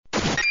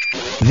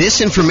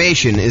This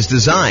information is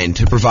designed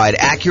to provide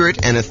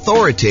accurate and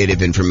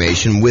authoritative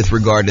information with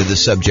regard to the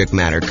subject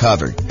matter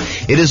covered.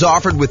 It is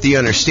offered with the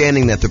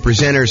understanding that the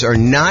presenters are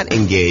not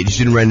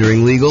engaged in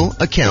rendering legal,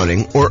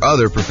 accounting, or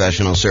other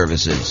professional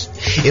services.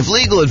 If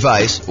legal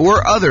advice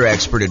or other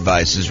expert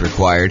advice is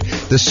required,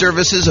 the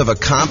services of a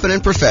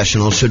competent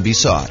professional should be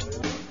sought.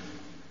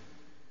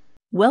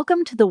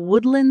 Welcome to the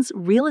Woodlands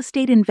Real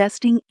Estate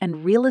Investing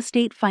and Real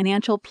Estate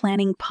Financial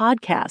Planning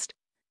podcast.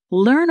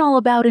 Learn all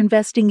about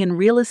investing in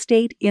real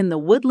estate in the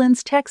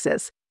Woodlands,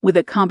 Texas, with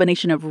a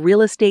combination of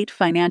real estate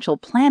financial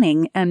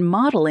planning and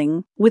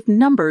modeling with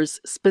numbers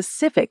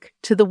specific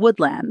to the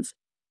Woodlands,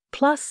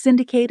 plus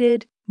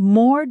syndicated,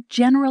 more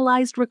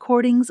generalized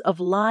recordings of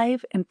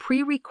live and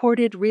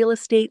pre-recorded real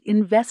estate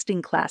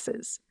investing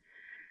classes.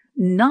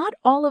 Not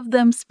all of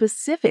them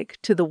specific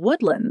to the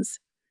Woodlands.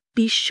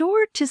 Be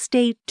sure to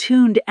stay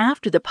tuned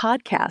after the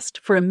podcast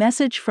for a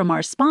message from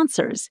our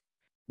sponsors.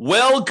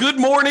 Well, good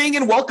morning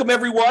and welcome,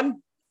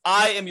 everyone.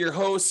 I am your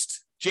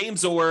host,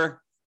 James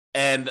Orr,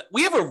 and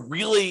we have a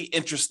really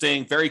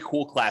interesting, very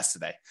cool class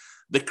today.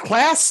 The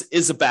class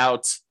is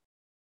about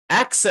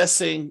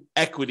accessing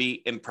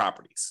equity in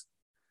properties.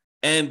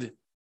 And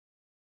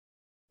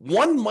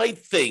one might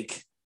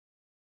think,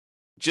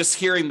 just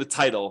hearing the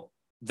title,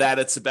 that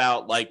it's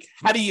about like,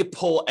 how do you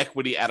pull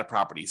equity out of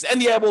properties?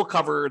 And yeah, we'll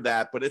cover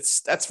that, but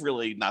that's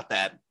really not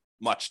that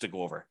much to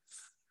go over.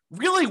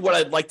 Really, what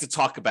I'd like to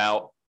talk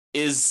about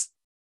is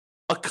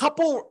a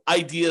couple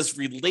ideas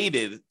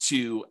related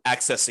to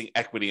accessing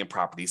equity in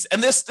properties.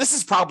 And this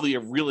is probably a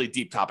really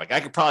deep topic. I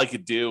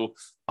could do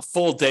a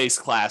full day's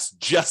class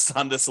just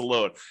on this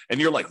alone.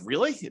 And you're like,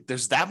 really?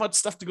 There's that much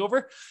stuff to go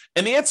over?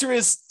 And the answer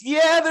is,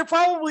 yeah, there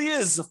probably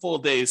is a full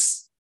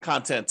day's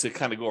content to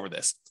kind of go over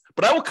this.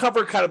 But I will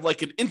cover kind of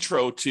like an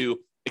intro to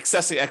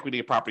accessing equity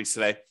in properties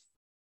today.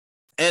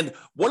 And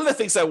one of the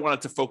things I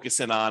wanted to focus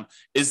in on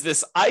is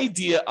this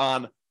idea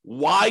on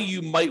why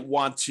you might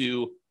want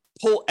to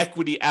pull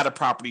equity out of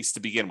properties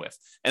to begin with.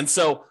 And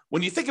so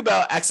when you think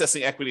about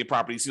accessing equity in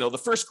properties, the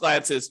first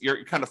glance is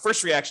your kind of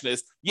first reaction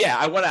is, yeah,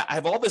 I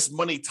have all this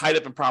money tied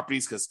up in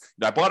properties because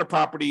I bought a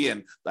property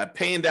and I'm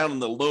paying down on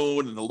the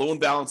loan and the loan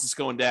balance is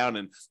going down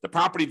and the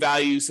property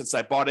value since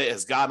I bought it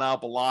has gone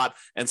up a lot.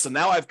 And so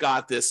now I've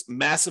got this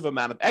massive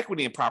amount of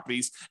equity in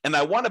properties and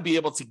I want to be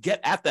able to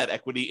get at that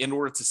equity in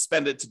order to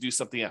spend it to do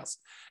something else.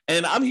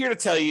 And I'm here to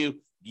tell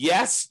you,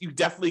 yes, you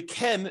definitely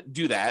can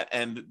do that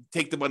and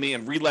take the money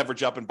and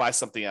re-leverage up and buy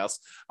something else.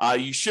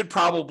 You should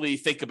probably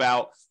think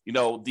about,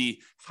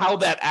 how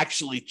that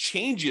actually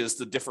changes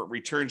the different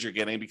returns you're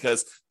getting,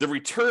 because the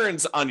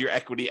returns on your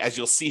equity, as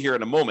you'll see here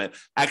in a moment,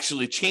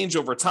 actually change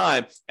over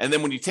time. And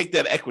then when you take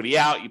that equity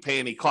out, you pay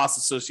any costs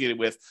associated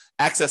with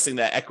accessing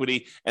that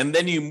equity, and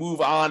then you move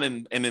on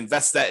and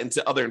invest that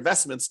into other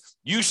investments,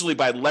 usually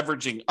by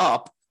leveraging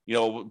up,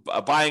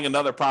 buying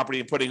another property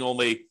and putting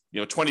only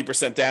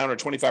 20% down or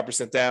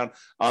 25% down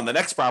on the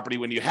next property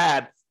when you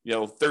had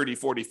 30,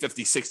 40,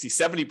 50, 60,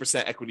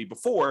 70% equity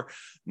before.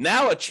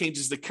 Now it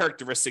changes the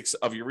characteristics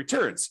of your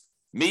returns.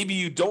 Maybe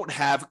you don't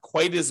have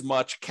quite as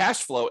much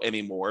cash flow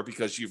anymore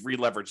because you've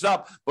re-leveraged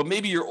up, but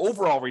maybe your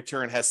overall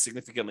return has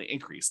significantly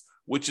increased,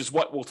 which is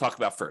what we'll talk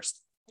about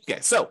first.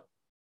 Okay, so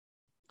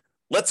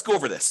let's go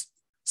over this.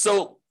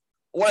 So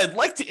what I'd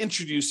like to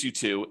introduce you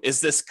to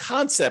is this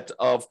concept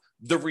of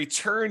the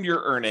return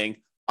you're earning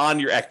on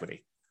your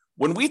equity.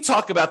 When we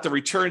talk about the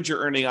returns you're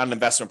earning on an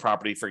investment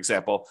property, for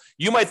example,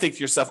 you might think to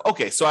yourself,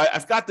 okay, so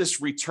I've got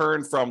this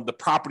return from the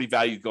property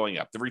value going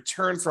up, the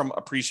return from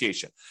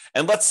appreciation.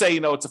 And let's say,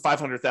 it's a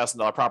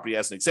 $500,000 property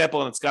as an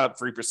example, and it's got up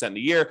 3% a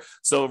year.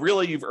 So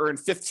really you've earned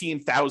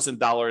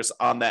 $15,000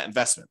 on that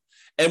investment.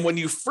 And when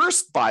you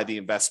first buy the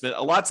investment,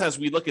 a lot of times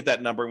we look at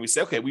that number and we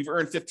say, okay, we've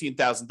earned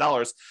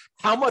 $15,000.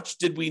 How much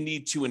did we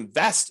need to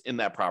invest in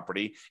that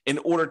property in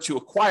order to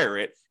acquire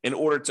it, in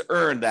order to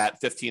earn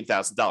that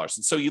 $15,000?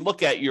 And so you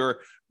look at your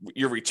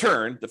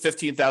return, the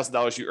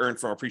 $15,000 you earned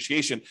from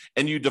appreciation,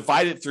 and you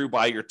divide it through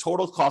by your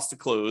total cost to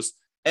close,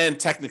 and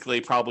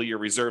technically probably your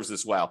reserves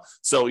as well.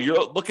 So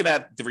you're looking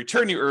at the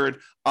return you earned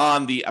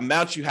on the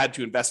amount you had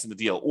to invest in the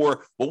deal,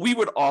 or what we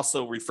would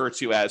also refer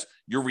to as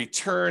your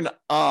return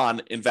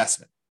on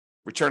investment.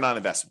 Return on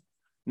investment.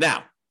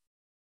 Now,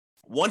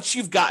 once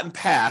you've gotten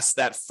past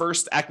that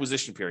first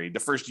acquisition period, the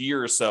first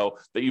year or so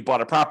that you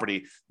bought a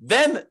property,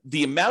 then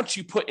the amount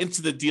you put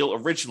into the deal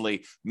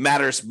originally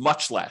matters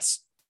much less.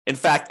 In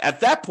fact,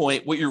 at that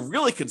point, what you're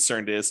really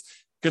concerned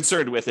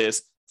with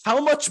is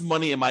how much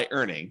money am I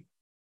earning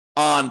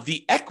on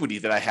the equity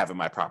that I have in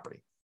my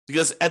property?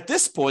 Because at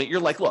this point, you're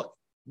like, look,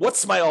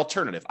 what's my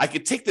alternative? I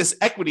could take this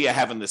equity I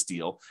have in this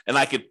deal and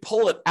I could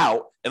pull it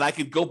out and I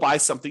could go buy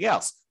something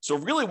else. So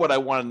really what I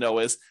want to know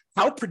is,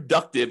 how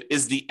productive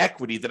is the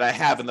equity that I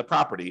have in the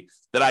property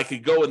that I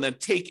could go and then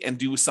take and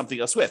do something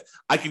else with?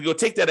 I could go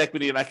take that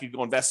equity and I could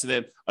go invest it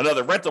in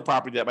another rental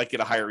property that might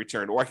get a higher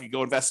return, or I could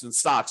go invest in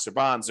stocks or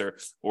bonds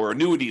or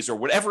annuities or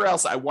whatever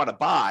else I want to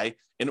buy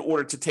in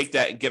order to take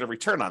that and get a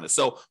return on it.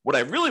 So what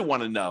I really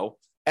want to know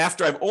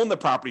after I've owned the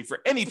property for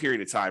any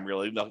period of time,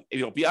 really,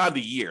 beyond a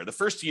year. The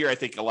first year, I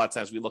think a lot of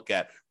times we look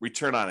at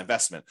return on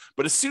investment.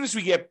 But as soon as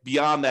we get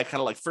beyond that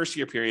kind of like first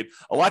year period,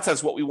 a lot of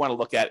times what we want to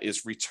look at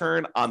is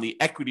return on the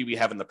equity we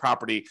have in the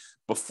property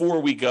before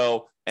we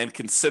go and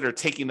consider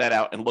taking that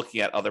out and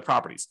looking at other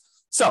properties.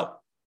 So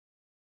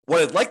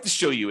what I'd like to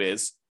show you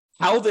is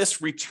how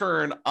this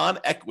return on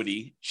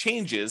equity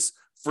changes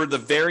for the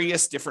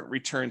various different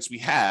returns we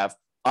have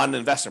on an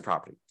investment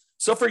property.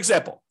 So for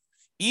example,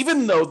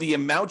 even though the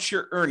amount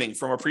you're earning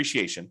from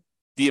appreciation,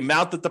 the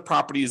amount that the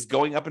property is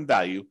going up in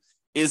value,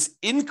 is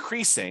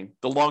increasing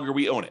the longer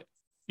we own it.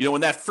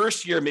 In that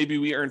first year, maybe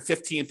we earned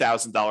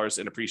 $15,000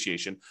 in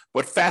appreciation,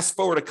 but fast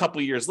forward a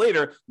couple of years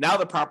later, now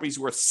the property's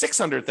worth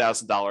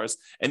 $600,000.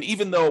 And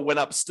even though it went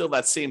up still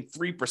that same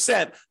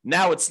 3%,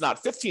 now it's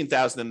not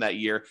 $15,000 in that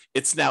year,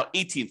 it's now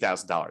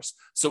 $18,000.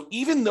 So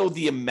even though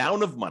the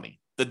amount of money,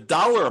 the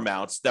dollar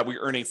amounts that we're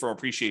earning from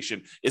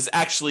appreciation is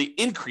actually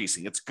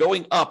increasing. It's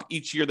going up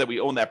each year that we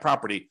own that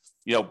property,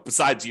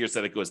 besides years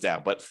that it goes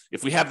down. But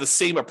if we have the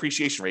same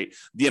appreciation rate,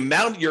 the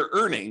amount you're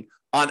earning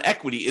on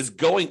equity is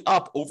going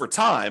up over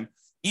time,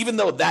 even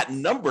though that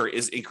number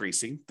is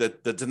increasing,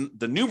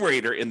 the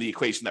numerator in the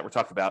equation that we're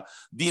talking about,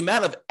 the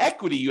amount of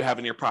equity you have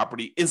in your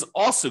property is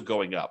also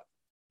going up.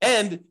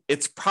 And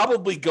it's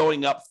probably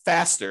going up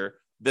faster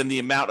than the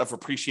amount of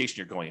appreciation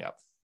you're going up,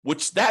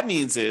 which that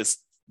means is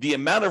the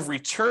amount of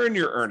return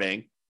you're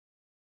earning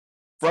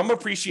from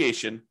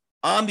appreciation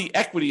on the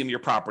equity in your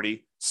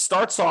property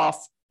starts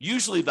off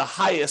usually the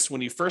highest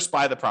when you first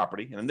buy the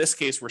property. And in this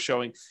case, we're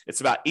showing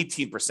it's about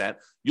 18%.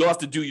 You'll have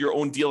to do your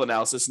own deal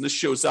analysis. And this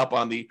shows up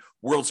on the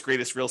world's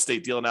greatest real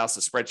estate deal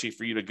analysis spreadsheet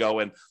for you to go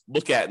and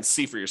look at and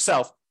see for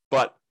yourself.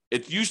 But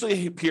it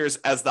usually appears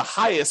as the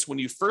highest when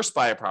you first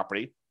buy a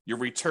property, your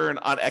return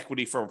on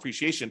equity from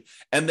appreciation,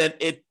 and then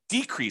it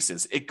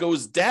decreases. It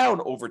goes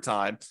down over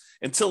time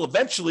until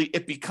eventually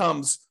it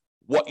becomes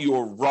what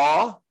your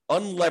raw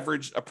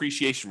unleveraged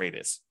appreciation rate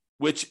is,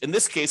 which in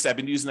this case, I've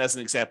been using as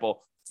an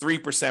example,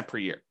 3% per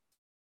year.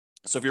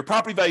 So if your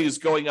property value is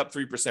going up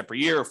 3% per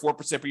year or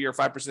 4% per year,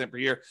 5% per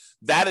year,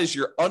 that is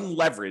your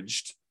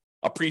unleveraged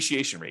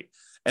appreciation rate.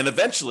 And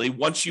eventually,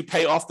 once you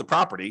pay off the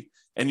property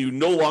and you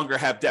no longer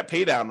have debt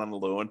pay down on the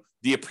loan,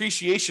 the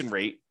appreciation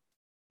rate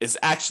is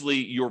actually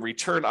your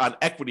return on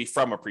equity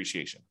from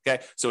appreciation.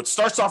 Okay. So it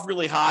starts off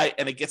really high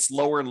and it gets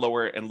lower and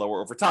lower and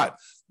lower over time.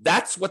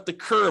 That's what the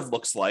curve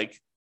looks like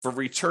for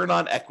return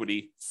on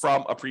equity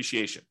from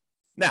appreciation.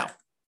 Now,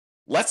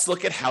 let's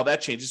look at how that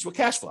changes with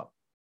cash flow.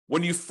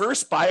 When you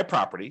first buy a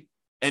property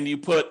and you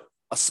put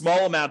a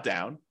small amount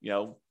down,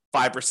 5%,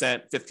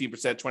 15%, 20%,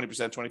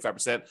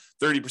 25%,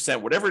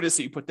 30%, whatever it is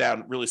that you put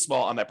down really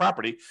small on that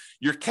property,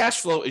 your cash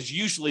flow is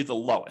usually the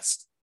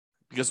lowest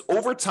because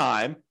over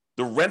time,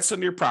 the rents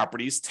on your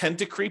properties tend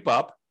to creep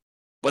up,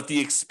 but the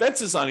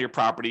expenses on your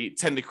property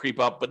tend to creep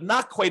up, but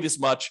not quite as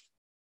much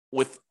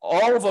with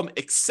all of them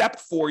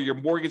except for your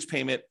mortgage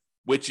payment,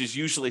 which is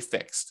usually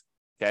fixed.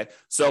 Okay.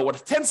 So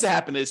what tends to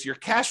happen is your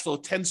cash flow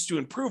tends to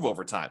improve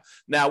over time.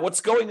 Now,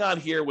 what's going on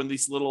here when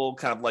these little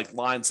kind of like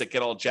lines that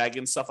get all jagged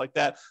and stuff like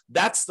that,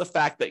 that's the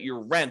fact that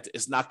your rent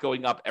is not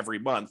going up every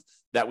month,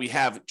 that we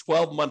have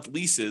 12-month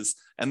leases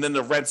and then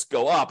the rents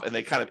go up and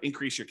they kind of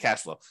increase your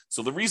cash flow.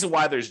 So the reason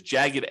why there's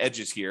jagged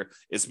edges here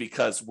is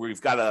because we've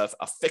got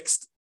a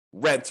fixed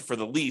rent for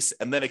the lease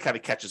and then it kind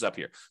of catches up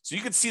here. So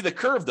you can see the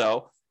curve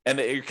though, and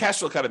your cash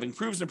flow kind of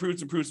improves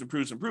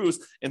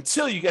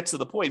until you get to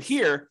the point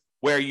here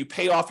where you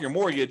pay off your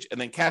mortgage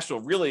and then cash flow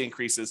really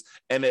increases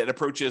and it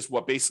approaches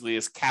what basically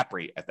is cap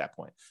rate at that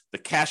point. The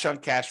cash on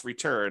cash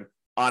return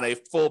on a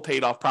full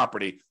paid off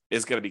property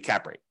is going to be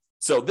cap rate.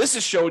 So this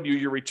is showing you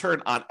your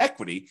return on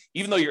equity.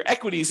 Even though your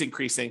equity is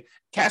increasing,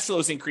 cash flow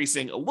is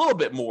increasing a little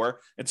bit more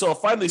until it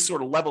finally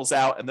sort of levels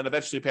out and then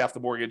eventually pay off the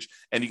mortgage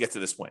and you get to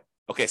this point.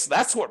 Okay, so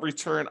that's what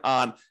return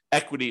on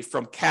equity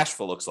from cash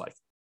flow looks like.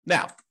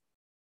 Now,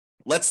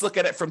 let's look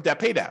at it from debt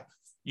pay down.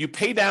 You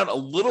pay down a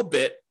little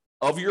bit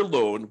of your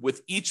loan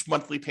with each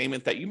monthly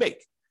payment that you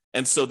make.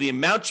 And so the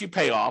amount you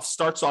pay off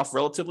starts off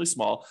relatively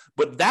small,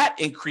 but that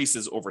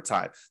increases over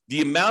time.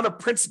 The amount of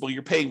principal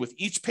you're paying with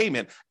each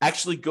payment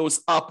actually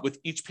goes up with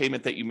each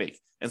payment that you make.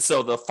 And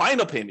so the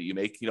final payment you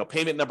make,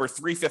 payment number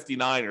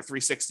 359 or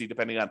 360,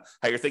 depending on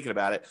how you're thinking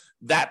about it,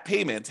 that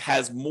payment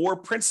has more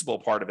principal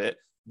part of it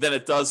than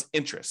it does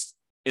interest.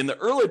 In the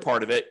early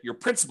part of it, your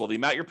principal, the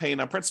amount you're paying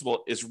on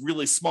principal is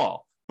really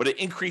small, but it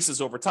increases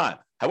over time.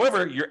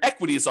 However, your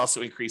equity is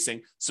also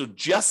increasing. So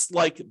just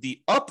like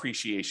the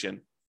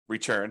appreciation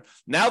return,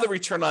 now the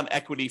return on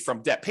equity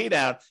from debt pay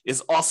down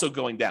is also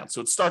going down.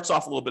 So it starts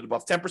off a little bit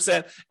above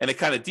 10% and it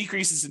kind of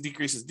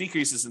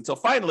decreases until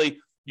finally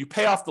you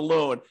pay off the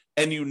loan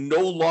and you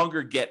no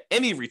longer get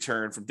any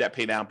return from debt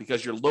pay down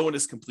because your loan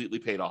is completely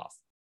paid off.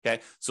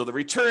 Okay. So the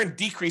return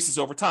decreases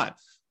over time.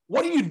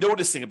 What are you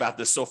noticing about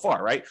this so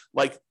far, right?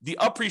 Like the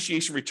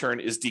appreciation return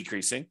is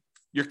decreasing.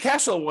 Your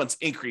cash flow one's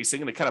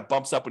increasing and it kind of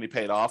bumps up when you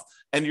pay it off.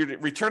 And your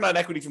return on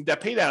equity from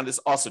debt pay down is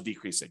also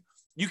decreasing.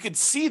 You can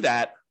see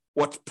that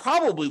what's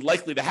probably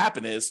likely to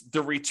happen is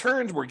the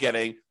returns we're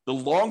getting, the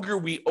longer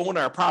we own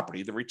our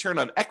property, the return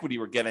on equity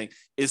we're getting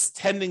is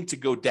tending to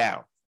go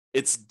down.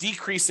 It's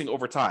decreasing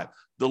over time.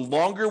 The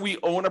longer we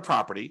own a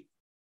property,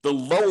 the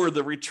lower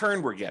the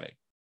return we're getting,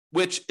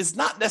 which is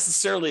not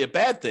necessarily a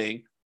bad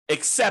thing,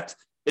 except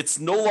it's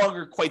no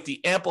longer quite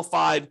the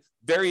amplified,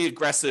 very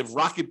aggressive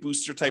rocket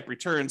booster type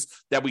returns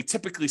that we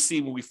typically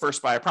see when we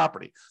first buy a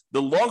property.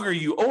 The longer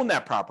you own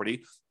that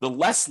property, the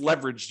less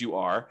leveraged you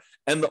are,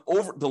 and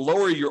the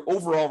lower your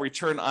overall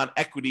return on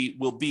equity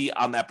will be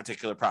on that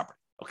particular property.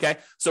 Okay,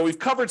 so we've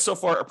covered so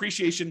far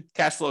appreciation,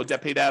 cash flow,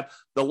 debt pay down.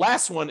 The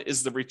last one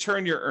is the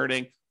return you're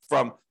earning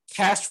from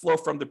cash flow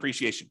from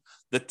depreciation,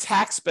 the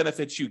tax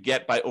benefits you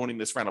get by owning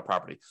this rental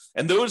property.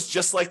 And those,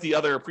 just like the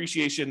other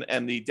appreciation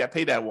and the debt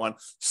pay down one,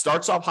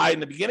 starts off high in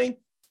the beginning,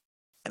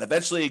 and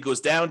eventually it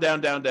goes down,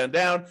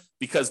 down,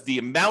 because the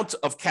amount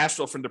of cash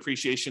flow from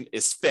depreciation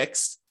is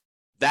fixed.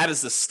 That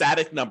is a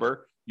static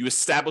number. You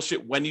establish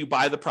it when you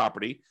buy the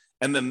property,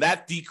 and then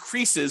that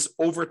decreases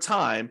over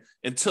time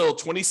until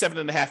 27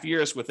 and a half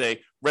years with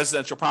a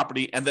residential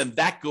property, and then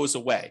that goes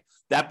away.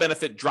 That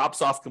benefit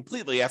drops off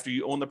completely after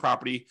you own the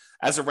property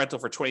as a rental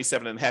for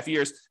 27 and a half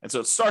years, and so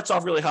it starts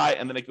off really high,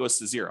 and then it goes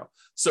to zero.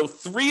 So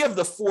 3 of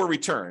the 4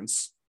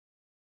 returns,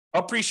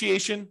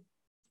 appreciation,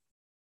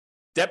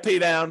 debt pay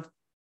down,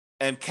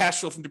 and cash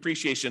flow from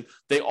depreciation,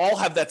 they all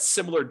have that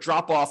similar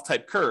drop-off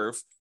type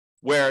curve,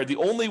 where the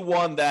only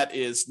one that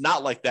is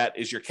not like that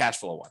is your cash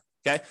flow one.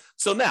 Okay,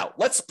 so now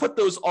let's put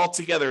those all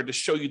together to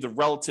show you the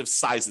relative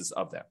sizes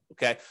of them.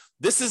 Okay,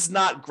 this is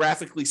not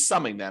graphically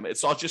summing them,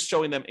 it's all just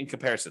showing them in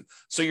comparison.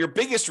 So your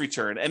biggest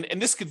return,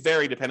 and this could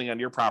vary depending on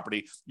your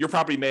property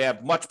may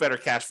have much better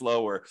cash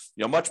flow, or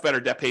much better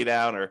debt pay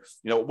down, or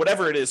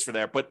whatever it is for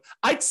there. But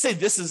I'd say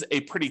this is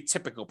a pretty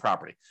typical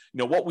property,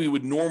 what we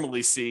would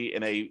normally see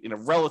in a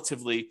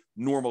relatively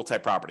normal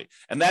type property.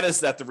 And that is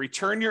that the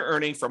return you're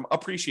earning from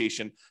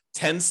appreciation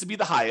tends to be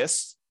the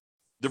highest.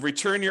 The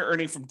return you're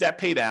earning from debt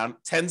pay down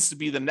tends to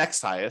be the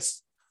next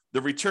highest.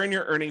 The return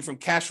you're earning from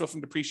cash flow from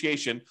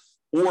depreciation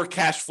or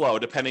cash flow,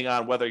 depending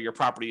on whether your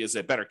property is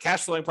a better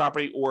cash flowing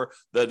property or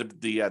the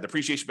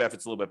depreciation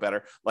benefit's a little bit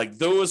better. Like,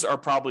 those are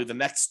probably the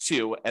next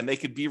 2, and they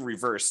could be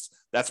reversed.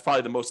 That's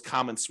probably the most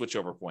common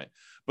switchover point.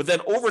 But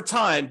then over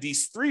time,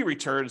 these 3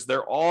 returns,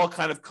 they're all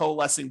kind of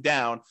coalescing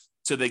down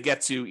till they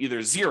get to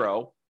either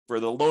 0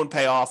 for the loan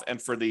payoff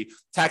and for the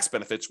tax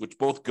benefits, which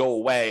both go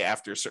away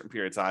after a certain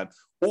period of time,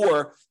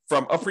 or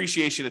from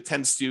appreciation, it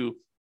tends to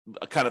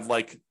kind of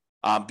like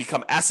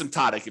become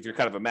asymptotic. If you're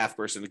kind of a math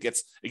person, it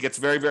gets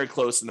very, very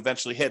close and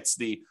eventually hits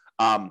the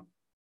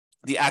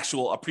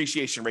actual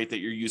appreciation rate that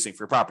you're using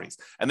for properties.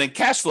 And then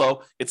cash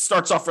flow, it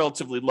starts off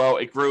relatively low,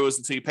 it grows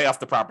until you pay off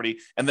the property,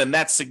 and then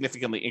that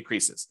significantly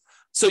increases.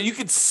 So you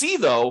can see,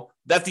 though,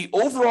 that the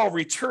overall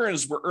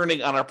returns we're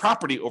earning on our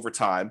property over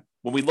time,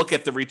 when we look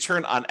at the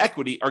return on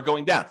equity, are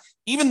going down,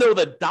 even though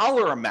the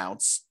dollar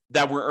amounts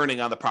that we're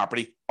earning on the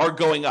property are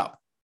going up,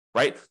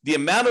 right? The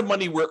amount of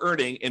money we're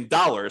earning in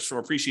dollars from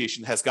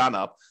appreciation has gone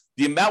up.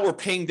 The amount we're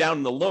paying down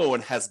in the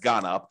loan has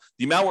gone up.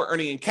 The amount we're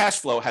earning in cash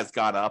flow has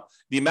gone up.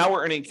 The amount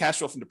we're earning in cash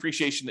flow from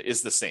depreciation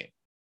is the same.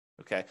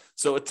 Okay,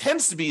 so it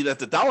tends to be that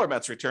the dollar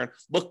amounts return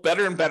look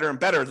better and better and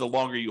better the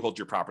longer you hold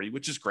your property,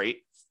 which is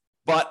great.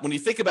 But when you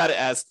think about it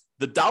as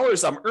the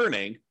dollars I'm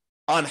earning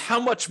on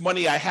how much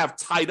money I have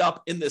tied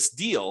up in this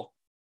deal,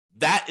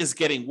 that is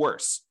getting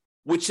worse,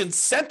 which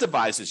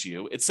incentivizes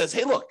you. It says,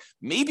 hey, look,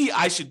 maybe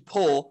I should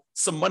pull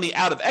some money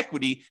out of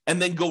equity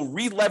and then go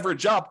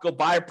re-leverage up, go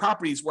buy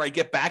properties where I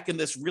get back in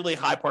this really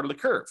high part of the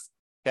curve.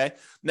 Okay,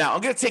 now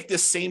I'm going to take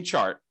this same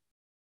chart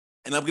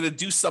and I'm going to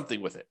do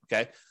something with it.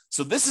 Okay,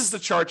 so this is the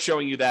chart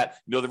showing you that,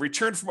 the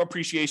return from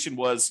appreciation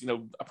was,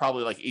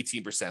 probably like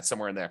 18%,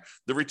 somewhere in there.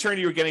 The return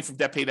you were getting from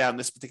debt pay down in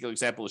this particular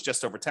example is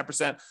just over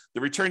 10%.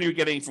 The return you were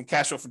getting from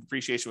cash flow from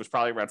depreciation was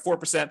probably around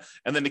 4%.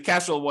 And then the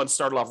cash flow one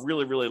started off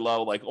really, really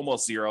low, like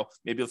almost 0.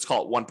 Maybe let's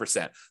call it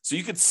 1%. So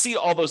you could see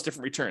all those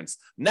different returns.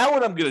 Now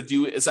what I'm going to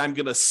do is I'm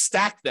going to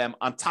stack them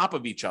on top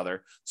of each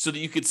other so that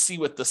you could see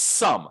what the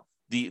sum,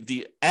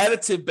 the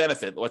additive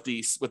benefit, what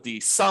the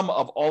sum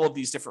of all of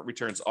these different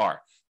returns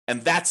are.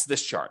 And that's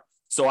this chart.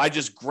 So I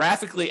just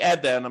graphically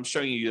add that, and I'm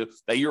showing you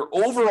that your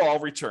overall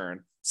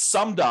return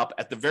summed up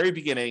at the very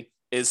beginning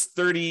is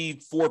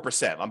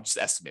 34%. I'm just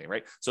estimating,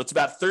 right? So it's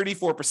about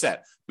 34%.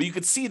 But you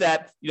could see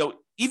that,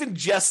 even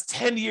just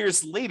 10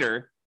 years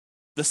later,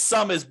 the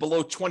sum is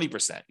below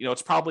 20%.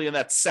 It's probably in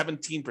that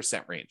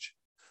 17% range.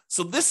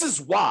 So this is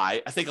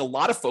why I think a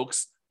lot of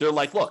folks, they're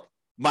like, look,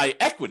 my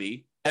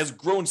equity has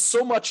grown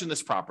so much in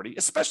this property,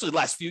 especially the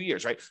last few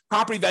years, right?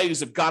 Property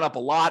values have gone up a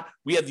lot.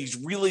 We have these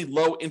really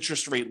low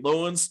interest rate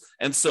loans.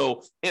 And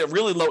so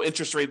really low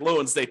interest rate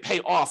loans, they pay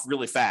off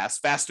really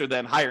fast, faster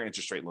than higher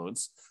interest rate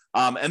loans.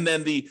 And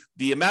then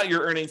the amount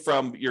you're earning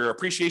from your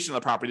appreciation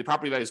of the property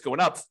value is going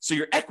up. So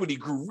your equity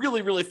grew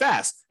really, really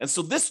fast. And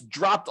so this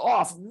dropped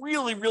off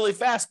really, really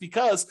fast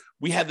because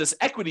we had this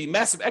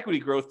massive equity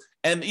growth.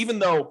 And even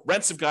though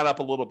rents have gone up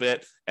a little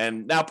bit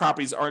and now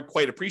properties aren't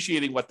quite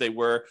appreciating what they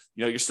were,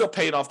 you're still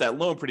paying off that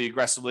loan pretty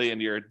aggressively and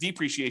your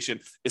depreciation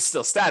is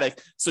still static.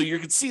 So you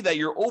can see that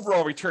your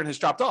overall return has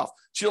dropped off.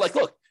 So you're like,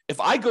 look, if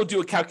I go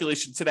do a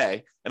calculation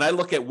today and I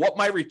look at what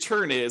my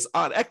return is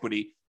on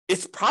equity,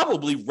 it's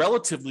probably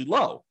relatively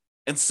low.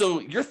 And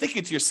so you're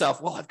thinking to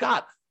yourself, well, I've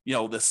got,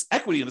 this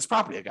equity in this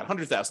property. I got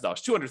 $100,000,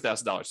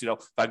 $200,000.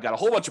 If I've got a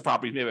whole bunch of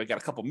properties, maybe I've got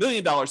a couple $1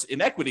 million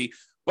in equity.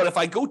 But if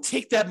I go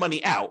take that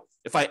money out,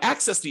 if I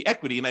access the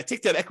equity and I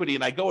take that equity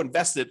and I go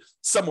invest it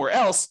somewhere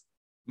else,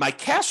 my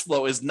cash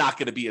flow is not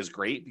going to be as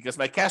great because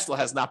my cash flow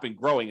has not been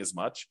growing as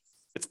much.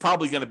 It's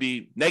probably going to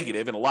be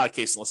negative in a lot of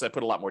cases unless I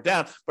put a lot more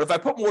down. But if I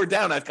put more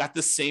down, I've got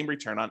the same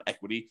return on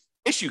equity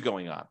issue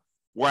going on,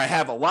 where I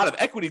have a lot of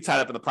equity tied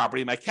up in the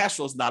property, my cash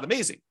flow is not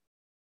amazing.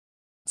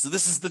 So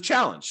this is the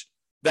challenge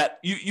that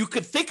you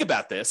could think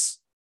about this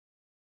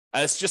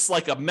as just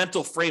like a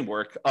mental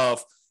framework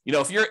of,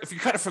 if you're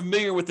kind of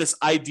familiar with this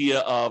idea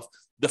of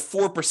the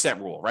 4%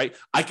 rule, right?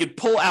 I could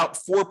pull out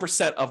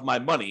 4% of my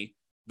money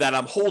that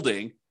I'm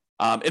holding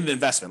in the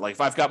investment. Like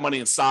if I've got money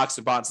in stocks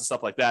and bonds and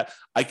stuff like that,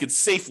 I could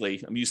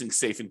safely, I'm using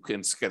safe in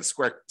kind of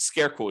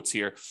scare quotes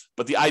here,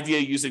 but the idea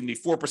using the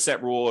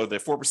 4% rule or the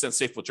 4%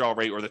 safe withdrawal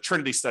rate or the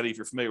Trinity study, if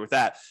you're familiar with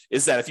that,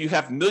 is that if you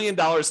have $1 million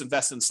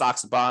invested in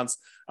stocks and bonds,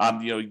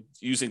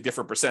 using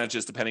different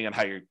percentages depending on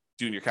how you're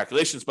doing your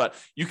calculations, but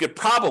you could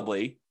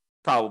probably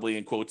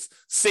in quotes,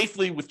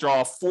 safely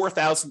withdraw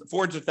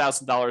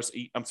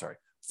 $400,000. I'm sorry.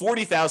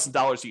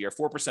 $40,000 a year,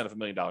 4% of $1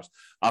 million,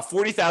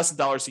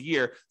 $40,000 a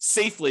year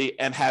safely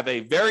and have a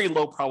very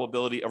low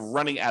probability of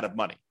running out of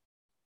money.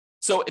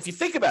 So if you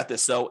think about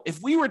this, though,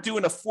 if we were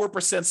doing a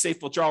 4%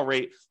 safe withdrawal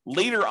rate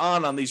later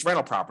on these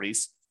rental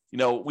properties,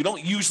 we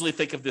don't usually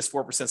think of this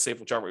 4% safe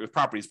withdrawal rate with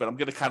properties, but I'm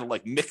going to kind of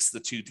like mix the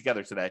two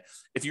together today.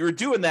 If you were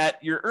doing that,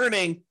 you're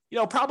earning,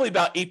 probably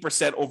about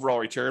 8% overall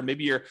return.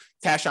 Maybe your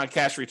cash on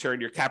cash return,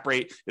 your cap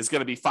rate is going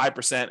to be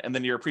 5%, and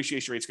then your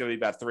appreciation rate is going to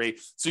be about 3%.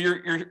 So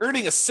you're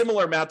earning a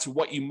similar amount to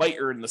what you might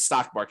earn in the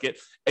stock market,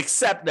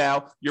 except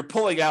now you're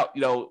pulling out,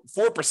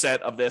 4%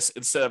 of this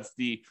instead of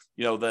the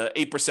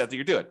 8% that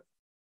you're doing.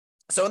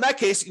 So in that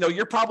case,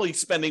 you're probably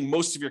spending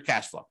most of your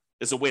cash flow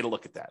is a way to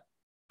look at that.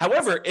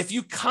 However, if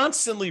you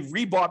constantly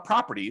rebought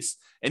properties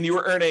and you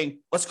were earning,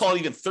 let's call it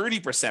even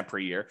 30% per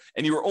year,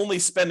 and you were only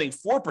spending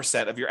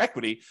 4% of your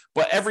equity,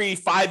 but every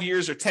 5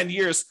 years or 10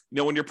 years,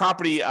 when your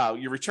property,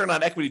 your return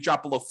on equity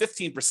dropped below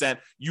 15%,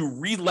 you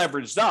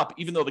re-leveraged up,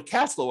 even though the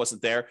cash flow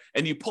wasn't there,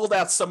 and you pulled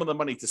out some of the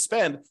money to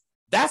spend.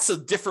 That's a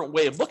different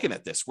way of looking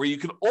at this, where you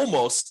could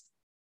almost,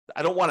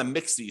 I don't want to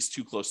mix these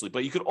too closely,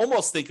 but you could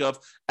almost think of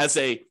as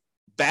a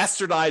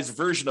bastardized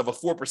version of a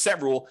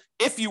 4% rule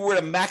if you were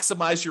to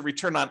maximize your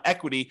return on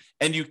equity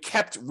and you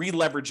kept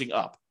re-leveraging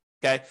up,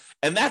 okay?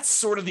 And that's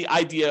sort of the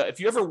idea. If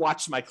you ever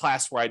watched my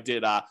class where I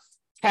did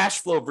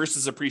cash flow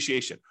versus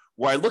appreciation,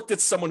 where I looked at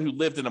someone who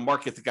lived in a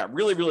market that got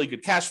really, really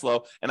good cash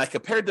flow, and I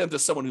compared them to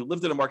someone who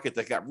lived in a market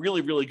that got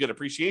really, really good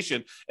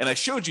appreciation, and I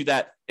showed you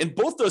that in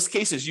both those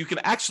cases, you can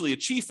actually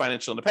achieve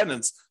financial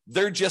independence.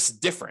 They're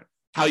just different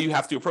how you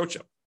have to approach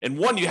them. And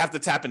one, you have to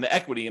tap into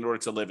equity in order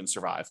to live and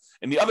survive.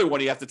 And the other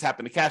one, you have to tap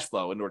into cash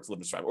flow in order to live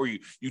and survive. Or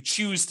you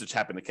choose to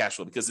tap into cash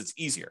flow because it's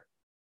easier,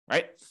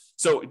 right?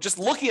 So just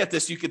looking at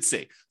this, you could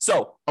see.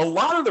 So a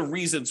lot of the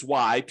reasons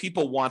why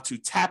people want to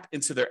tap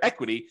into their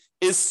equity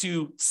is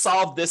to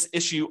solve this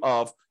issue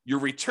of your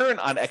return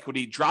on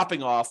equity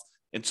dropping off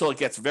until it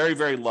gets very,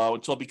 very low,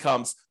 until it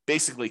becomes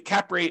basically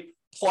cap rate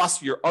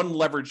plus your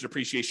unleveraged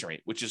depreciation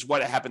rate, which is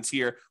what happens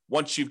here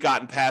once you've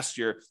gotten past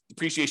your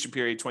depreciation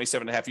period,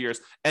 27 and a half years,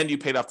 and you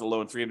paid off the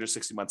loan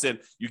 360 months in.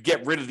 You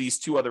get rid of these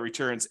two other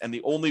returns, and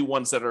the only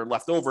ones that are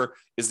left over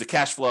is the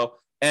cash flow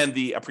and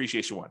the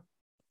appreciation one.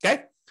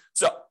 Okay?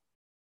 So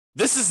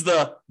this is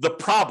the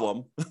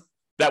problem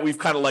that we've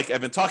kind of like I've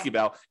been talking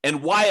about,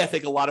 and why I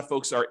think a lot of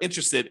folks are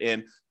interested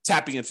in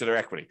tapping into their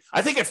equity.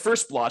 I think at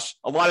first blush,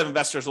 a lot of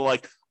investors are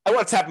like, I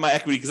want to tap my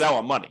equity because I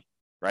want money.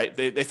 Right?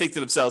 They think to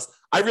themselves,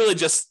 I'm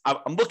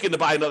looking to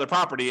buy another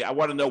property. I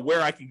want to know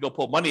where I can go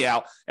pull money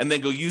out and then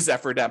go use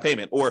that for a down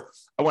payment. Or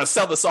I want to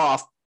sell this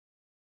off,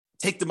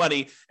 take the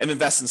money and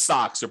invest in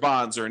stocks or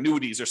bonds or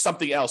annuities or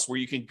something else where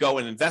you can go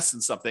and invest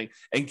in something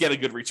and get a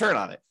good return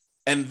on it.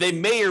 And they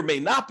may or may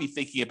not be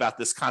thinking about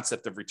this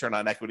concept of return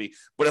on equity.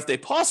 But if they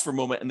pause for a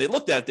moment and they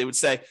looked at it, they would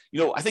say,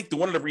 I think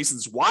one of the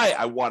reasons why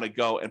I want to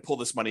go and pull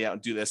this money out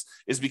and do this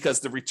is because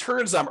the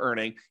returns I'm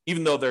earning,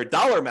 even though their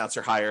dollar amounts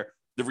are higher,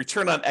 the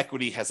return on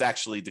equity has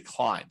actually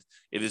declined.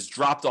 It has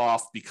dropped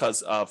off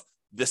because of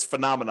this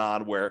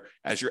phenomenon where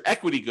as your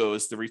equity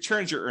goes, the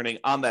returns you're earning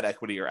on that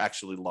equity are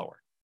actually lower.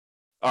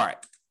 All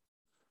right.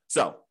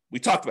 So we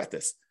talked about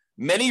this.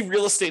 Many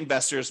real estate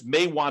investors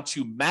may want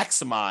to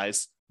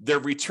maximize their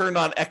return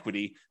on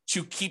equity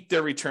to keep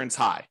their returns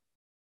high.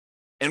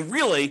 And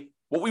really,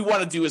 what we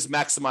want to do is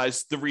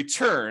maximize the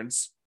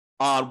returns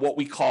on what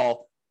we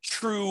call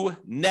true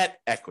net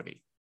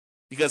equity.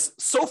 Because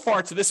so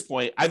far to this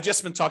point, I've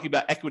just been talking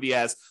about equity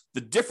as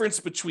the difference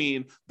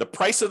between the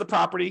price of the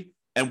property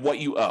and what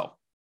you owe.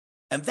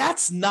 And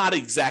that's not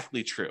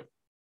exactly true.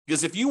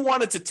 Because if you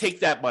wanted to take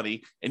that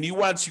money and you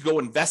wanted to go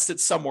invest it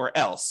somewhere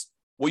else,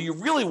 what you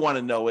really want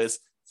to know is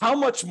how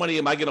much money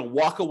am I going to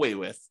walk away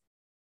with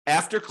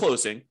after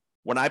closing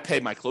when I pay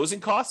my closing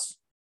costs,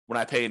 when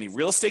I pay any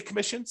real estate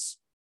commissions,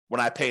 when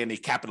I pay any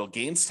capital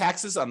gains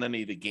taxes on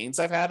any of the gains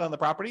I've had on the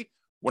property,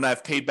 when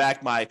I've paid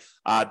back my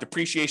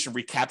depreciation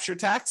recapture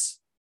tax.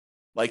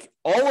 Like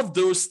all of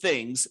those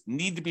things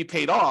need to be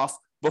paid off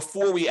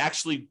before we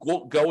actually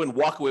go and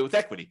walk away with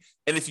equity.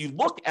 And if you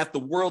look at the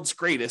world's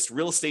greatest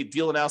real estate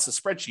deal analysis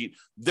spreadsheet,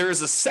 there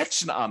is a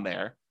section on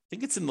there, I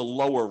think it's in the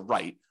lower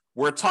right,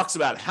 where it talks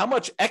about how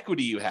much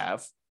equity you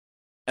have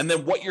and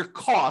then what your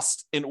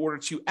cost in order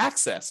to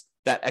access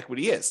that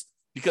equity is.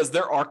 Because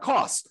there are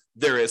costs.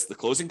 There is the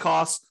closing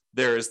costs,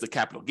 there is the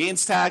capital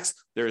gains tax,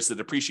 there is the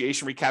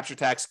depreciation recapture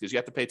tax because you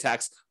have to pay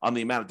tax on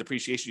the amount of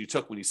depreciation you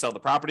took when you sell the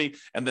property,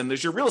 and then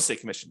there's your real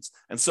estate commissions.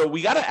 And so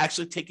we got to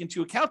actually take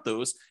into account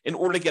those in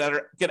order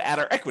to get at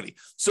our equity.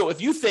 So if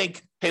you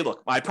think, hey,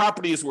 look, my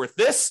property is worth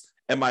this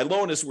and my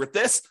loan is worth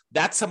this,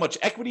 that's how much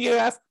equity you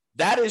have.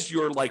 That is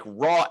your like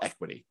raw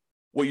equity.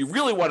 What you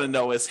really want to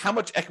know is how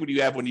much equity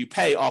you have when you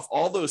pay off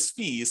all those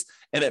fees,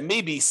 and it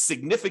may be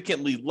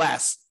significantly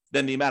less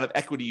than the amount of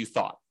equity you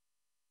thought.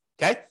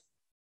 Okay?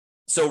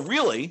 So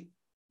really,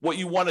 what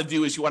you want to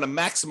do is you want to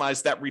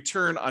maximize that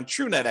return on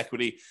true net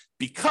equity,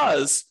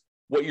 because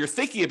what you're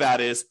thinking about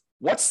is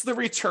what's the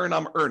return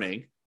I'm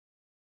earning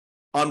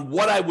on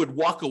what I would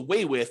walk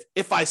away with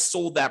if I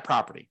sold that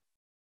property?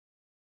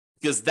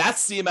 Because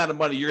that's the amount of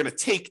money you're going to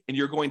take and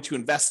you're going to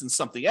invest in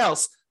something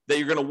else that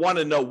you're going to want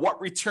to know what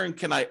return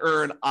can I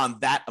earn on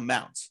that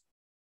amount.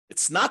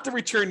 It's not the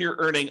return you're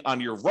earning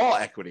on your raw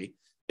equity.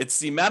 It's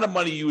the amount of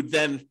money you would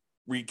then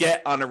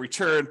get on a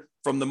return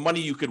from the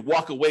money you could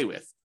walk away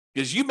with.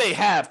 Because you may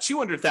have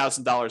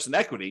 $200,000 in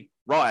equity,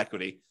 raw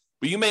equity,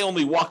 but you may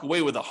only walk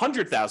away with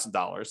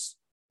 $100,000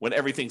 when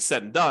everything's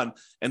said and done.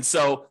 And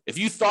so if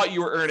you thought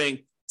you were earning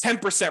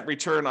 10%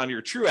 return on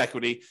your true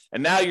equity,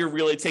 and now you're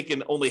really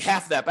taking only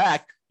half of that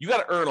back, you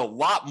got to earn a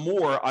lot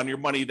more on your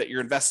money that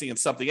you're investing in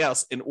something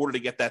else in order to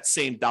get that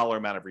same dollar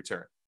amount of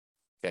return.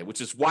 Okay,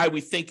 which is why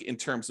we think in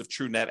terms of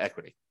true net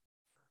equity.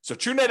 So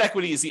true net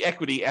equity is the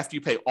equity after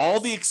you pay all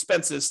the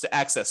expenses to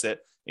access it,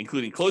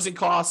 including closing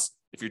costs.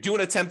 If you're doing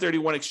a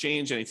 1031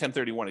 exchange, any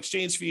 1031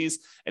 exchange fees,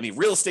 any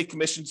real estate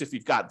commissions, if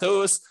you've got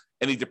those,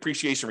 any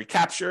depreciation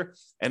recapture,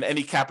 and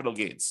any capital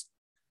gains.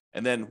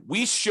 And then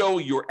we show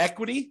your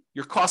equity,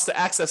 your cost to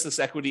access this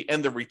equity,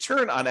 and the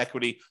return on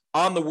equity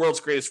on the world's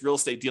greatest real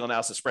estate deal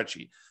analysis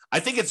spreadsheet. I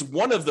think it's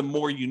one of the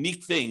more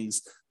unique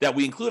things that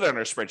we include on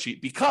our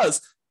spreadsheet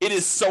because it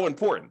is so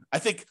important. I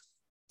think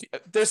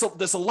there's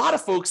a lot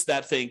of folks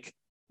that think,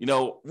 you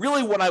know,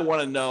 really what I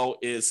want to know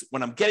is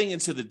when I'm getting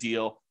into the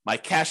deal, my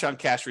cash on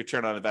cash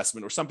return on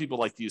investment, or some people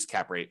like to use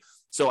cap rate.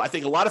 So I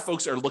think a lot of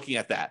folks are looking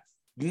at that.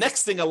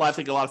 Next thing I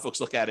think a lot of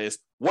folks look at is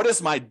what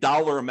is my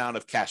dollar amount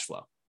of cash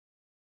flow?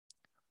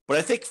 But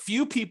I think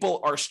few people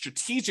are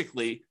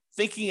strategically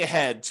thinking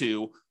ahead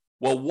to,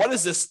 well, what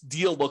does this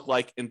deal look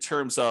like in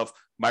terms of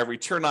my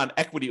return on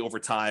equity over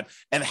time?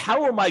 And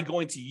how am I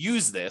going to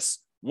use this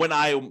when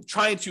I'm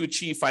trying to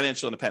achieve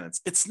financial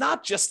independence? It's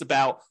not just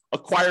about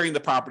acquiring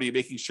the property and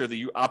making sure that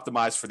you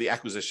optimize for the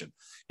acquisition.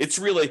 It's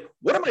really,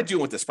 what am I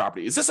doing with this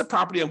property? Is this a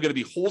property I'm going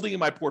to be holding in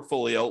my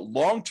portfolio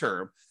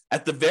long-term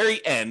at the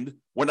very end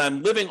when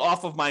I'm living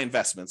off of my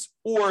investments?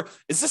 Or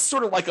is this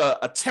sort of like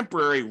a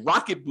temporary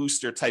rocket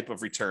booster type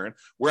of return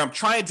where I'm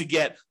trying to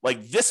get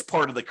like this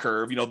part of the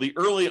curve, you know, the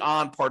early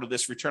on part of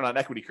this return on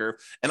equity curve.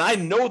 And I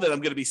know that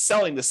I'm going to be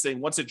selling this thing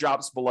once it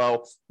drops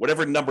below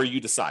whatever number you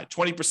decide,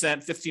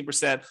 20%,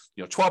 15%,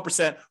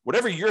 12%,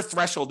 whatever your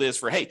threshold is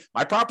for, hey,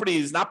 my property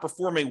is not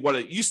performing what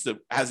it used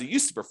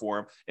to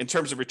perform in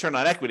terms of return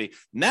on equity.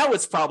 Now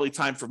it's probably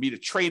time for me to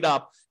trade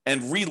up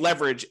and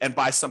re-leverage and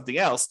buy something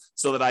else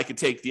so that I can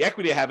take the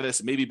equity I have in this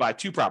and maybe buy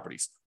 2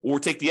 properties, or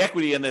take the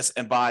equity in this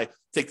and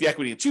take the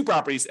equity in 2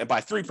 properties and buy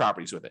 3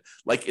 properties with it.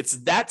 Like, it's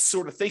that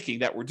sort of thinking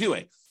that we're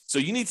doing. So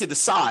you need to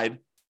decide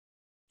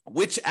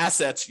which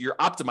assets you're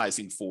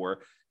optimizing for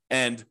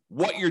and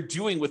what you're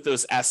doing with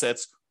those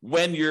assets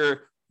when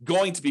you're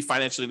going to be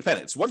financially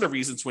independent. It's one of the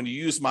reasons when you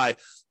use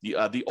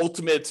the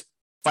ultimate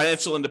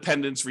financial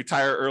independence,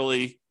 retire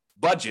early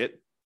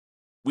budget,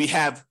 we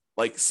have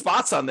like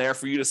spots on there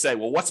for you to say,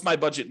 well, what's my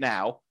budget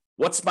now?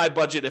 What's my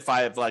budget if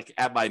I have like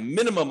at my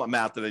minimum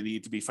amount that I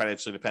need to be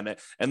financially independent?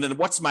 And then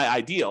what's my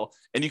ideal?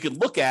 And you can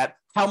look at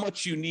how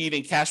much you need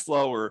in cash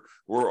flow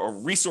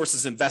or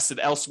resources invested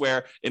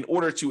elsewhere in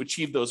order to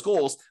achieve those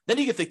goals. Then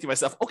you can think to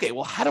myself, okay,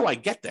 well, how do I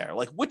get there?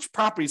 Like, which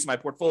properties in my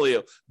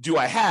portfolio do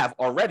I have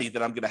already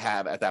that I'm going to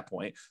have at that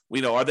point?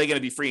 You know, are they going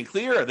to be free and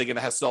clear? Are they going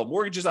to have sell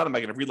mortgages on them? Am I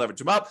going to re-leverage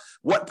them up?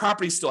 What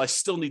properties do I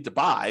still need to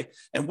buy?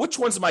 And which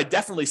ones am I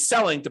definitely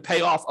selling to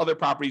pay off other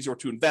properties or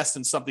to invest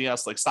in something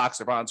else like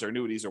stocks or bonds or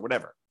annuities or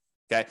whatever?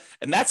 Okay.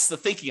 And that's the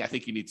thinking I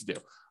think you need to do.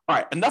 All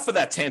right. Enough of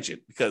that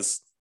tangent,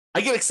 because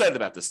I get excited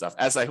about this stuff,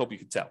 as I hope you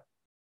can tell.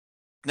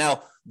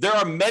 Now, there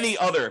are many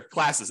other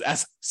classes,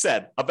 as I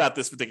said, about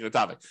this particular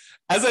topic.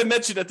 As I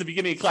mentioned at the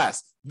beginning of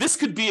class, this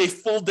could be a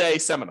full day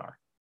seminar.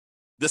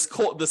 This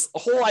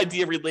whole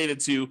idea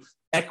related to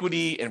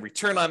equity and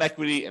return on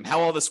equity and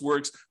how all this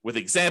works with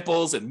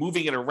examples and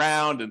moving it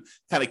around and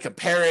kind of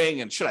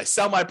comparing, and should I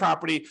sell my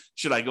property?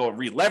 Should I go and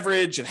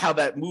re-leverage, and how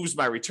that moves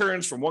my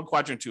returns from one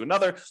quadrant to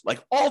another?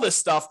 Like all this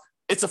stuff,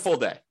 it's a full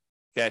day.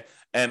 Okay.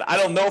 And I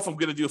don't know if I'm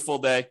going to do a full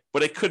day,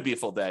 but it could be a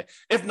full day.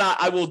 If not,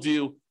 I will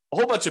do a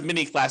whole bunch of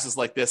mini classes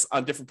like this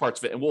on different parts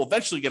of it, and we'll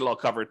eventually get it all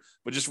covered,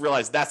 but just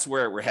realize that's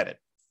where we're headed.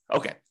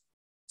 Okay.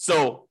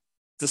 So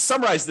to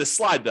summarize this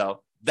slide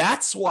though,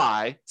 that's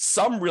why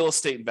some real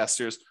estate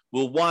investors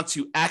will want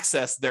to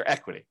access their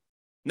equity.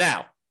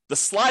 Now, the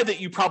slide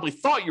that you probably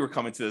thought you were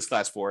coming to this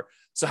class for,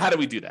 so how do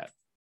we do that?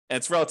 And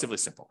it's relatively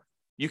simple.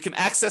 You can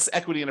access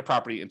equity in a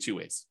property in two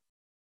ways.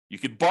 You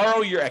could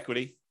borrow your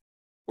equity,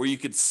 or you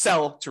could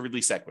sell to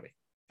release equity,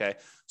 okay?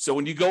 So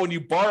when you go and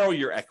you borrow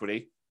your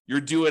equity,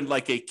 you're doing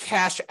like a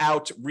cash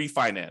out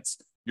refinance.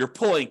 You're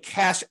pulling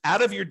cash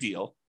out of your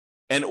deal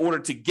in order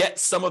to get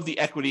some of the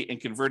equity and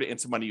convert it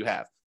into money you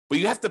have. But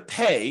you have to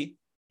pay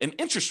an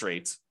interest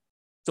rate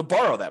to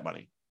borrow that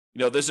money. You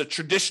know, there's a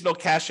traditional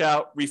cash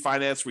out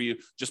refinance where you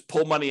just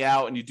pull money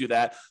out and you do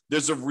that.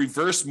 There's a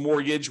reverse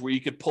mortgage where you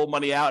could pull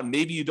money out and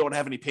maybe you don't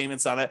have any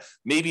payments on it.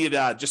 Maybe it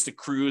just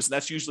accrues. And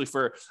that's usually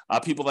for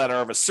people that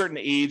are of a certain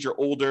age or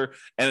older,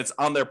 and it's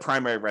on their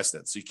primary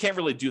residence. So you can't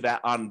really do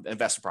that on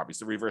investment properties,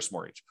 the reverse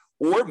mortgage.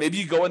 Or maybe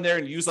you go in there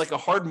and use like a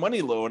hard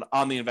money loan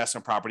on the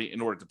investment property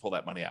in order to pull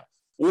that money out.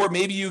 Or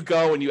maybe you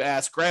go and you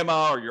ask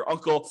grandma or your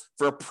uncle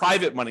for a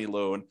private money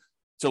loan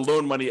to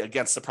loan money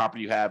against the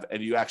property you have,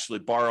 and you actually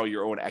borrow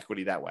your own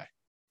equity that way.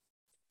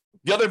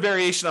 The other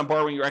variation on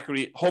borrowing your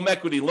equity, home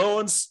equity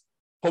loans,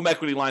 home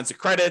equity lines of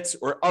credit,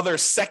 or other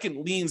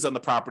second liens on the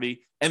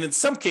property. And in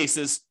some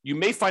cases, you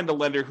may find a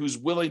lender who's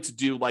willing to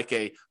do like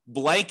a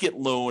blanket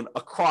loan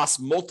across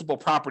multiple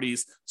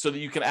properties so that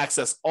you can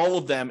access all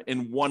of them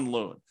in one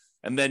loan.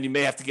 And then you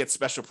may have to get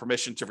special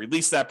permission to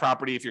release that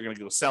property if you're going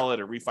to go sell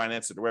it or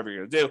refinance it or whatever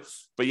you're going to do.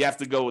 But you have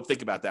to go and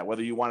think about that,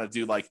 whether you want to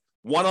do like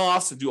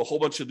one-offs and do a whole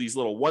bunch of these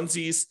little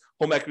onesies,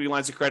 home equity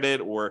lines of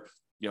credit, or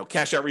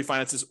cash out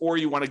refinances, or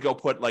you want to go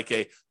put like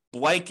a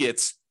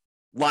blanket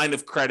line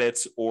of credit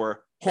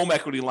or home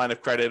equity line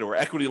of credit or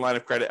equity line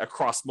of credit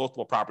across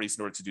multiple properties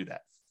in order to do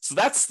that. So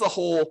that's the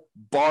whole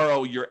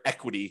borrow your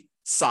equity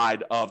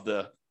side of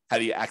the how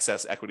do you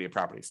access equity in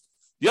properties.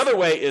 The other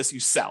way is you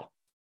sell.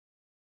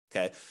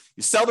 Okay,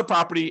 you sell the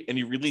property and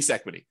you release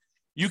equity.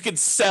 You can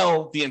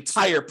sell the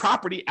entire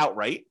property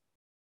outright,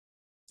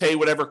 pay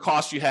whatever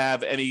cost you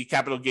have, any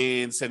capital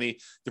gains, any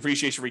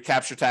depreciation,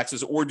 recapture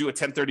taxes, or do a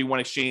 1031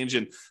 exchange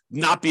and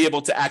not be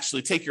able to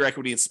actually take your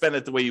equity and spend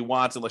it the way you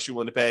want unless you're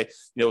willing to pay,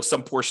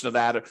 some portion of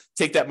that, or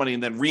take that money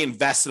and then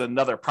reinvest in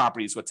another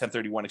property is what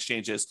 1031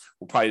 exchange is.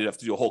 We'll probably have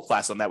to do a whole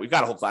class on that. We've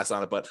got a whole class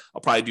on it, but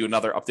I'll probably do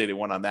another updated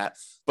one on that.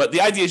 But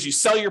the idea is you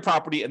sell your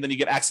property and then you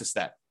get access to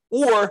that.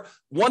 Or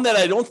one that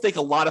I don't think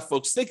a lot of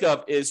folks think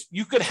of is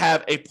you could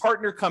have a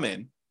partner come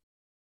in,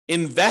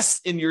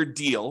 invest in your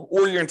deal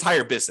or your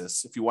entire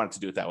business if you wanted to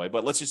do it that way.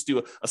 But let's just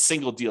do a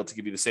single deal to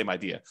give you the same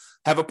idea.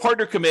 Have a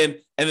partner come in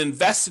and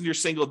invest in your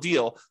single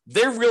deal.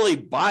 They're really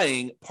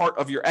buying part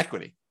of your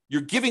equity.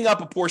 You're giving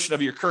up a portion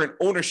of your current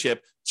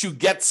ownership to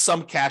get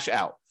some cash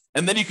out.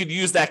 And then you could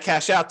use that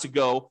cash out to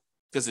go,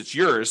 because it's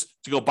yours,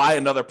 to go buy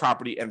another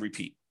property and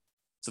repeat.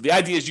 So the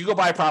idea is you go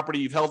buy a property,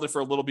 you've held it for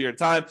a little bit of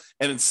time,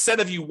 and instead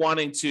of you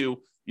wanting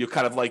to,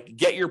 kind of like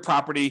get your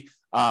property,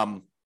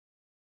 I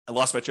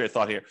lost my train of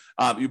thought here.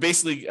 You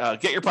basically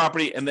get your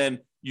property and then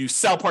you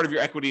sell part of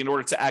your equity in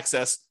order to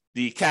access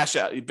the cash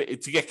out,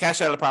 to get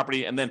cash out of the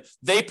property, and then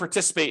they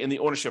participate in the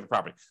ownership of the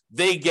property.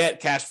 They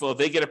get cash flow,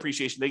 they get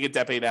appreciation, they get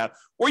debt paid out,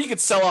 or you could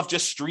sell off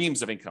just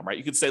streams of income, right?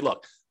 You could say,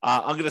 look,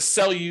 I'm going to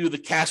sell you the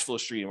cash flow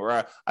stream,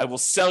 or I will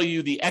sell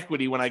you the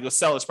equity when I go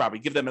sell this property,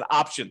 give them an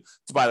option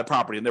to buy the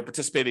property, and they're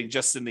participating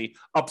just in the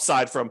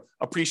upside from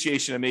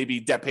appreciation and maybe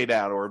debt paid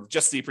out or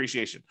just the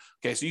appreciation.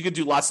 Okay, so you could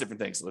do lots of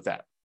different things with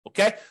that.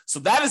 Okay, so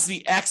that is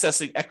the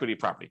accessing equity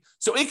property.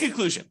 So in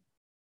conclusion,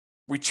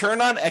 return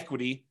on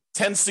equity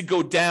tends to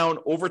go down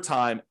over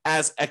time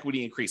as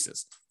equity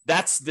increases.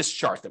 That's this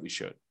chart that we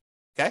showed.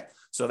 Okay,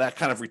 so that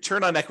kind of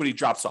return on equity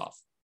drops off.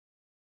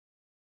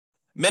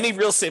 Many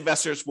real estate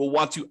investors will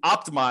want to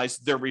optimize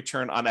their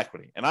return on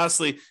equity. And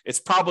honestly, it's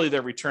probably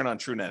their return on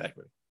true net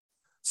equity.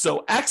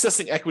 So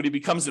accessing equity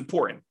becomes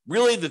important.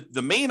 Really,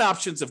 the main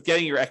options of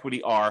getting your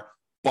equity are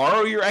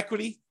borrow your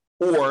equity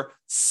or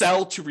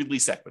sell to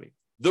release equity.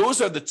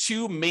 Those are the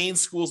two main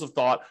schools of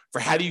thought for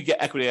how do you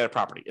get equity out of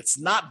property. It's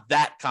not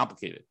that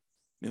complicated.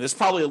 I mean, there's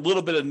probably a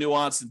little bit of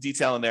nuance and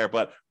detail in there,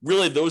 but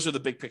really those are the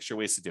big picture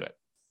ways to do it.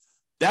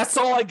 That's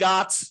all I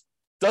got.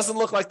 Doesn't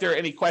look like there are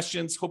any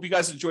questions. Hope you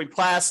guys enjoyed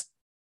class.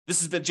 This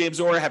has been James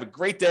Orr. Have a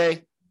great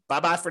day.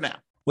 Bye-bye for now.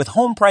 With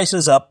home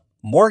prices up,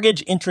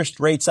 mortgage interest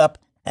rates up,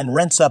 and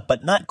rents up,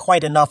 but not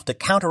quite enough to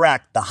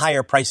counteract the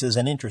higher prices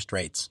and interest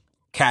rates,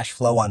 cash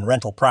flow on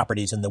rental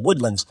properties in the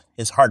Woodlands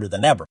is harder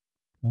than ever.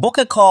 Book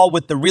a call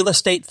with the Real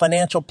Estate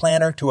Financial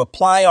Planner to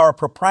apply our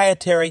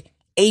proprietary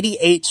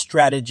 88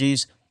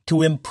 strategies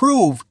to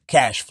improve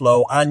cash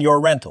flow on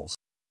your rentals.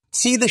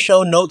 See the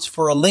show notes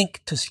for a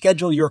link to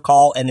schedule your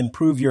call and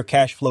improve your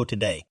cash flow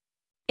today.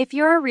 If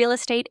you're a real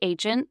estate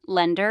agent,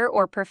 lender,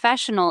 or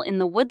professional in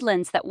the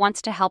Woodlands that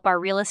wants to help our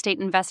real estate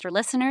investor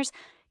listeners,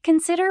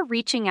 consider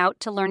reaching out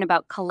to learn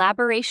about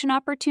collaboration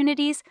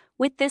opportunities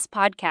with this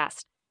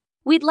podcast.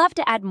 We'd love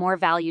to add more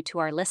value to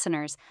our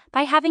listeners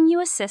by having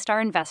you assist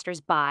our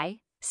investors buy,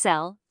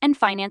 sell, and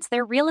finance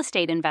their real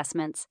estate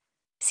investments.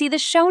 See the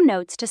show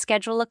notes to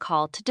schedule a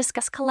call to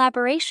discuss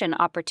collaboration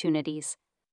opportunities.